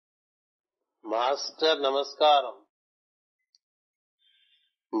Master నమస్కారం.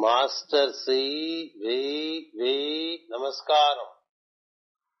 Master వి నమస్కారం.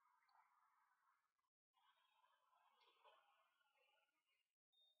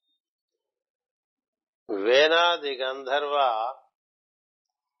 వేనాది గంధర్వ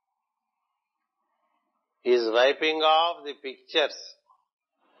is wiping off the pictures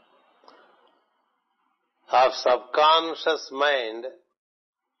of subconscious mind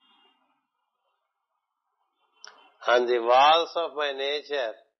on the walls of my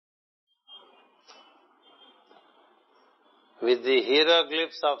nature with the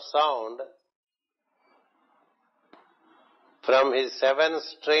hieroglyphs of sound from his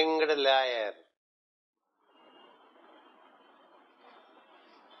seven-stringed lyre.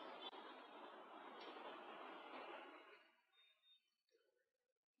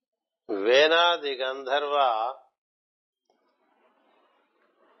 వేనాది Gandharva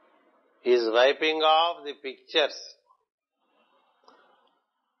is wiping off the pictures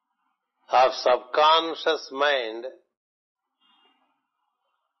of subconscious mind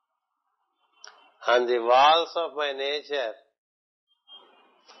on the walls of my nature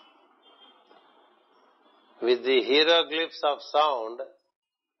with the hieroglyphs of sound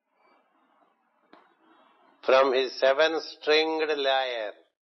from his seven-stringed lyre.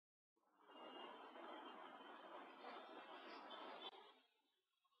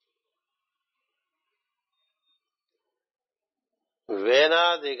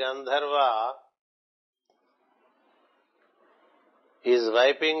 వేనాది Gandharva is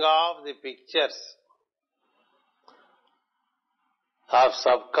wiping off the pictures of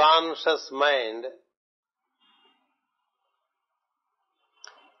subconscious mind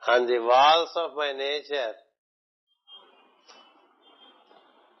on the walls of my nature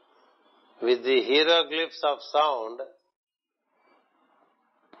with the hieroglyphs of sound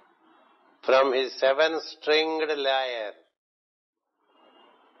from his seven-stringed lyre.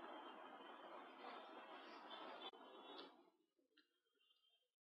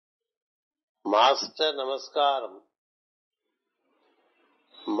 Master నమస్కారం.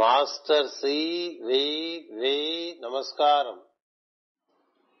 Master వి నమస్కారం.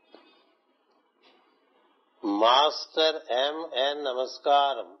 Master MN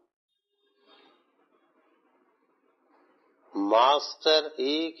నమస్కారం. Master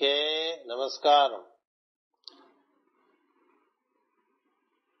ఈకే నమస్కారం.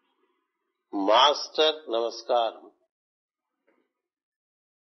 Master నమస్కారం.